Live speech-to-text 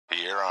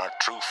here are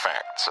true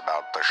facts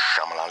about the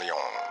Chameleon.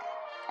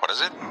 What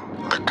is it?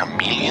 The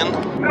Chameleon? Look,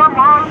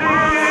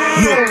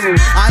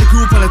 I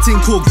grew up on a thing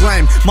called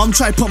grime. Mum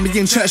tried put me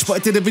in church, but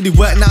it didn't really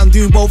work. Now I'm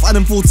doing both and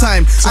I'm full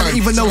time. I don't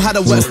even know how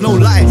that works, no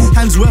lie.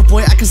 Hands work,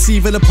 boy, I can see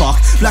in the park.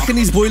 Black and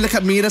these boy, look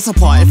at me, that's a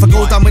part. If I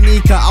go down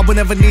Monica, I would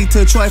never need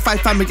to try.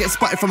 Fight family, get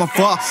spotted from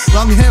afar.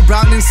 Long hair,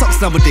 brown in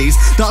socks nowadays.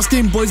 Dark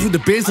skin boys with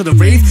the beards of the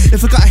rave.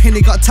 If I got a henny,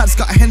 got tats,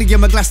 got a henny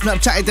in my glass,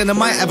 Snapchatted, then I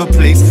might have a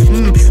place.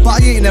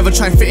 But I ain't never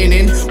tried fitting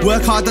in.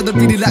 Work hard, I don't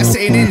really like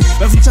sitting in.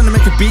 But if I'm trying to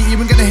make a beat, you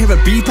ain't gonna hear a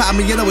beep out of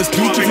me, you know it's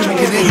peak if you're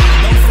making it.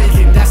 Don't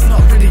fake it, that's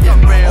not really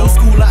it. Old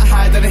school like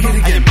high, then I hit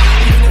again.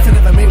 Even if I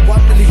never made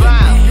 1 million,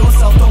 be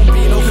yourself, don't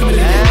be no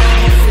familiar.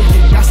 Don't fake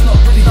it, that's not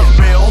really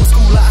it. Old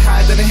school like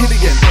high, then I hit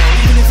again.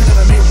 Even if I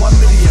never made 1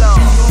 million,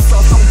 be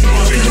yourself, don't be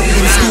no familiar.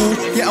 In school,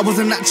 yeah, I was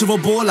a natural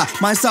baller.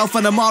 Myself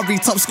and Amari,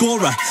 top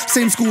scorer.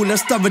 Same school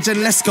as Sturridge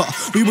and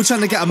Lescott. We were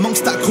trying to get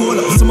amongst that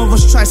caller. Some of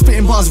us tried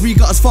spitting bars, we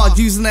got as far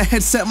using a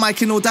headset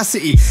mic in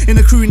Audacity. In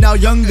the crew now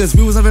youngers,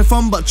 we was having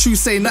fun, but true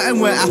say nothing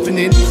weren't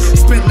happening.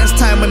 Spent less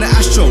time on the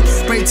Astro.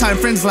 Break time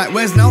friends like,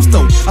 where's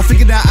Nelsto? I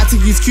figured out how to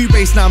use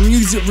Cubase now.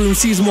 Music room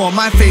sees more of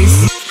my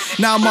face.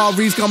 Now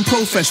Mari's gone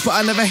profesh, but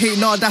I never hate,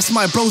 nah, that's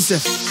my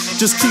brosif.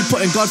 Just keep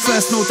putting God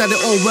first, know that it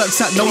all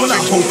works out, no, we're not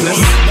hopeless.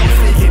 Don't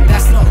fake it,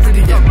 that's not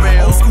really it.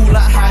 Old school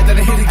like high, then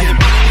I hit again.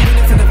 Even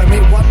if I never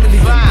made 1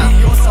 million,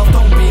 be yourself,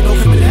 don't be no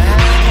familiar.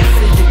 Don't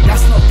fake it,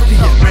 that's not really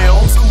it.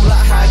 Old school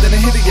like high, then I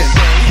hit again.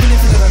 Even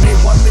if I never made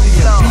 1 million,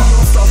 be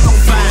yourself,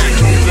 don't be no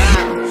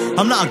familiar.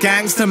 I'm not a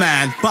gangster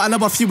man, but I know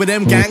a few of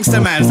them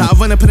gangster mans that I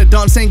wanna put a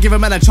dance, ain't give a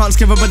man a chance,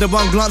 give a brother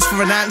one glance for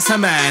an answer,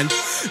 man.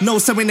 No,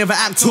 so we never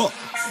act up.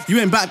 You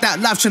ain't back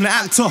that life trying to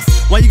act tough.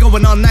 Why you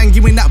going on nang,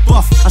 you ain't that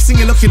buff? I sing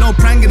you looking all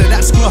pranging at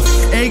that scruff.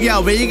 Hey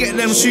girl, where you get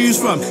them shoes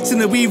from? Seen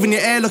the weave in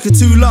your hair looking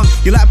too long.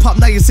 You like pop,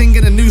 now you're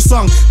singing a new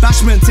song.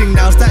 Bashment thing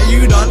now, is that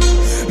you done?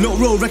 Look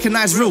real,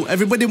 recognise real.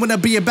 Everybody wanna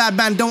be a bad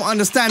man, don't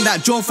understand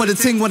that. Jaw for the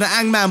ting, wanna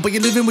hang man. But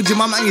you're living with your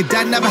mum and your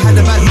dad, never had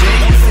a bad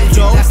day.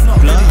 Joe, that's not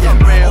really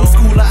it. Old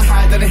school like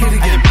high, then I hit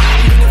again.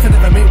 Even if I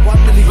never made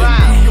 1 million,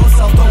 be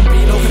yourself, don't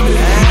be no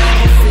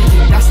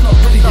familiar. That's not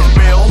really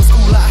it. Old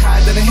school like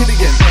high, then I hit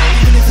again.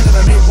 Even if I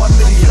never made 1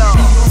 million,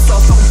 be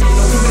yourself, don't be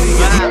no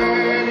familiar.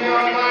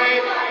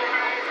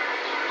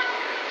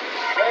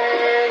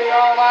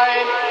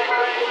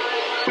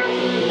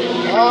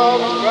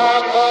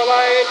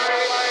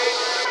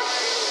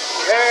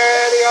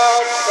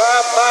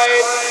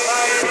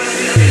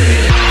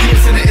 He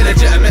was in an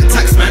illegitimate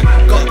tax man,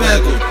 got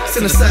burgled.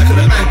 Seen a circle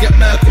of man get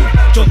merkled.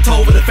 Jumped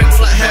over the fence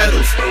like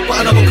hurdles.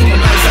 But another couple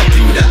man's that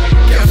do that.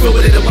 Get a feel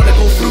where they don't wanna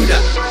go through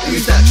that.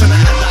 Who's that trying to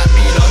act like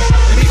me, though?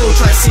 Let me go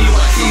try see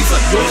what he's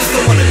on. You just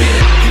don't wanna be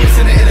it. He was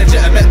in an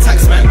illegitimate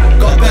tax man,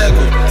 got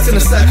burgled. Seen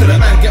a circle of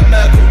man get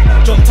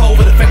merkled. Jumped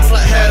over the fence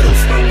like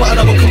hurdles. But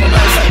another couple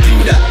man's that do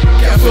that.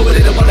 Get a feel where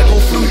they don't wanna go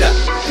through that.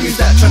 Who's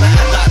that trying to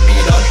act like me,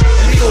 though?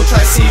 Let me go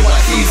try see what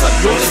he's on.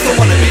 You just don't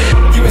wanna be it.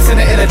 He was in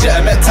an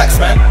illegitimate tax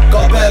man,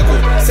 got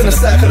burgled. Seen a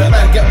circle of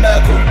man get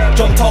merkled.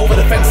 Jumped over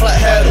the fence like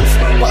hurdles.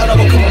 But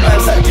another couple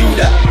man's that do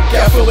that.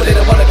 Get a feel where they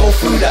don't wanna go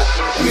through that.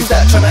 Who's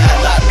that trying to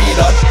act like me,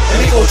 though? Let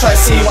me go try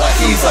see what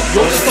he's on.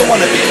 You just don't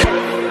wanna be it.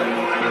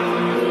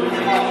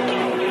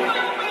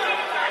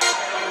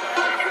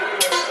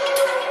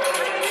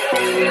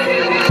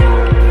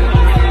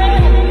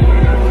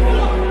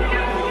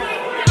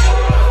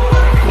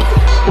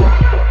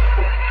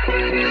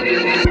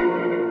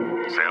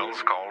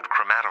 Cells called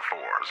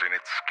chromatophores in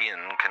its skin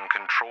can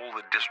control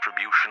the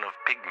distribution of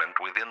pigment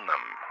within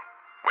them.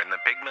 When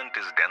the pigment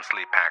is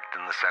densely packed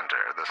in the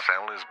center, the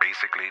cell is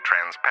basically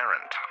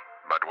transparent.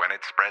 But when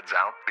it spreads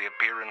out, the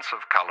appearance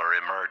of color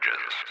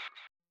emerges.